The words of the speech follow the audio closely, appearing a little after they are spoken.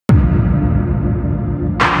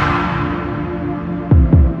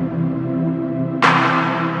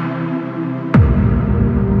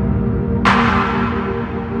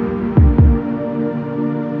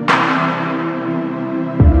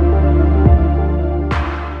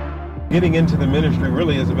Getting into the ministry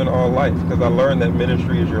really has been all life, because I learned that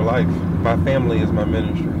ministry is your life. My family is my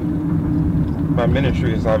ministry. My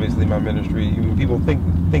ministry is obviously my ministry. When people think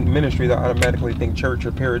ministry, they automatically think church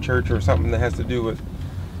or parachurch or something that has to do with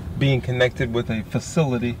being connected with a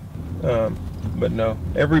facility. But no,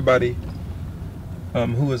 everybody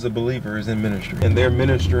who is a believer is in ministry, and they're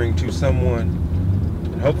ministering to someone,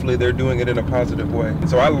 and hopefully they're doing it in a positive way. And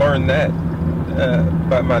so I learned that.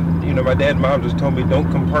 But my dad and mom just told me, don't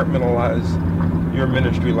compartmentalize your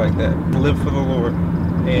ministry like that. Live for the Lord,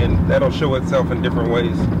 and that'll show itself in different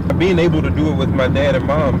ways. Being able to do it with my dad and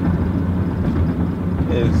mom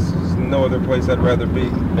is no other place I'd rather be.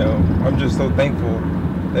 I'm just so thankful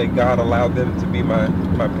that God allowed them to be my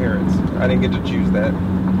parents. I didn't get to choose that.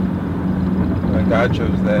 God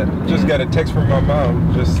chose that. Just got a text from my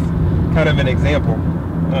mom, just kind of an example.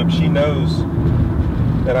 She knows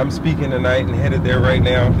that I'm speaking tonight and headed there right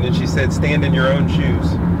now. And then she said, stand in your own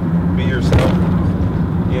shoes, be yourself,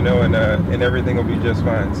 and everything will be just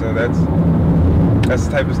fine. So that's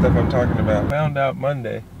the type of stuff I'm talking about. Found out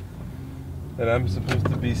Monday that I'm supposed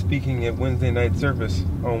to be speaking at Wednesday night service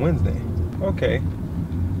on Wednesday. Okay,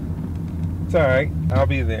 it's all right, I'll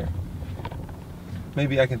be there.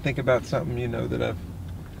 Maybe I can think about something, that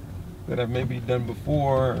I've maybe done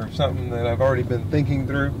before, or something that I've already been thinking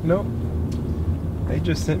through. Nope. They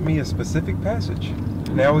just sent me a specific passage.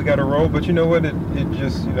 Now we got to roll, but you know what? It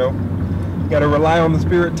just, got to rely on the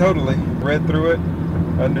Spirit totally. Read through it,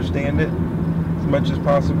 understand it as much as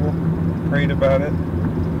possible, prayed about it,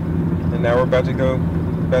 and now we're about to go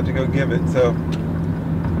give it. So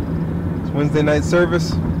it's Wednesday night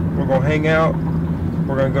service. We're gonna hang out.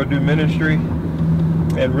 We're gonna go do ministry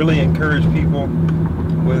and really encourage people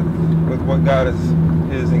with what God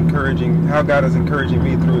is encouraging, how God is encouraging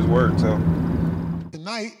me through His Word. So.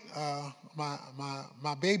 Tonight,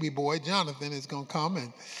 my baby boy, Jonathan, is going to come,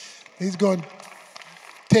 and he's going to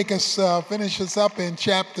take us, finish us up in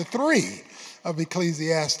chapter 3 of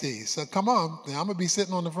Ecclesiastes. So come on, I'm going to be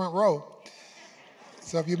sitting on the front row.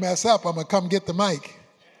 So if you mess up, I'm going to come get the mic.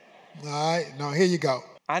 All right, now here you go.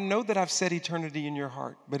 I know that I've set eternity in your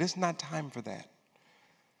heart, but it's not time for that.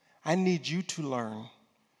 I need you to learn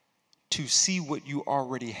to see what you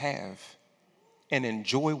already have and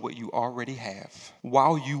enjoy what you already have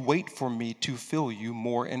while you wait for me to fill you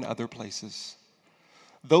more in other places.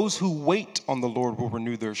 Those who wait on the Lord will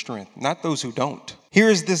renew their strength, not those who don't. Here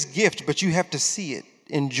is this gift, but you have to see it,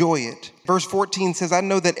 enjoy it. Verse 14 says, I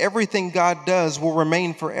know that everything God does will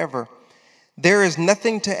remain forever. There is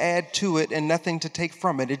nothing to add to it and nothing to take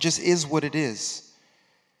from it. It just is what it is.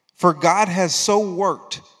 For God has so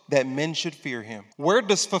worked that men should fear Him. Where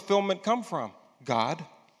does fulfillment come from? God.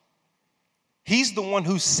 He's the one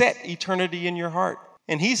who set eternity in your heart.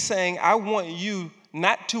 And He's saying, I want you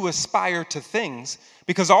not to aspire to things,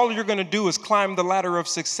 because all you're going to do is climb the ladder of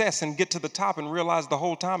success and get to the top and realize the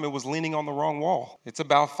whole time it was leaning on the wrong wall. It's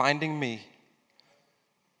about finding me.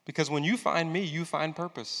 Because when you find me, you find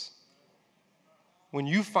purpose. When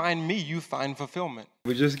you find me, you find fulfillment.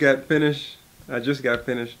 I just got finished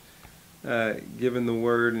giving the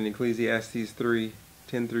word in Ecclesiastes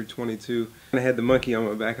 3:10 through 22. I had the monkey on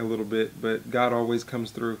my back a little bit, but God always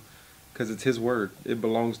comes through because it's His word. It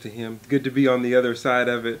belongs to Him. It's good to be on the other side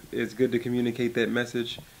of it. It's good to communicate that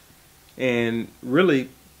message. And really,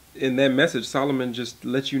 in that message, Solomon just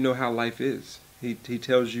lets you know how life is. He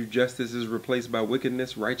tells you justice is replaced by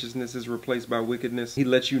wickedness, righteousness is replaced by wickedness. He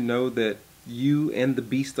lets you know that you and the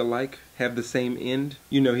beast alike have the same end.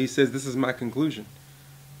 He says, this is my conclusion,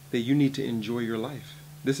 that you need to enjoy your life.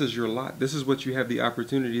 This is your lot. This is what you have the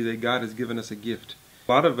opportunity, that God has given us a gift.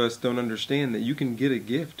 A lot of us don't understand that you can get a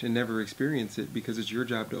gift and never experience it because it's your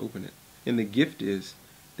job to open it. And the gift is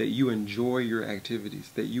that you enjoy your activities,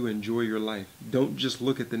 that you enjoy your life. Don't just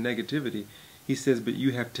look at the negativity. He says, but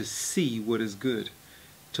you have to see what is good,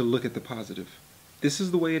 to look at the positive. This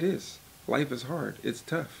is the way it is. Life is hard. It's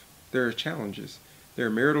tough. There are challenges. There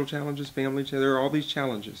are marital challenges, family challenges. There are all these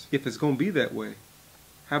challenges. If it's going to be that way,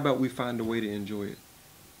 how about we find a way to enjoy it?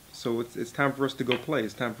 So it's time for us to go play.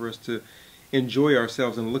 It's time for us to enjoy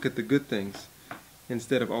ourselves and look at the good things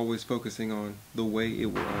instead of always focusing on the way it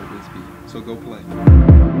will always be. So go play.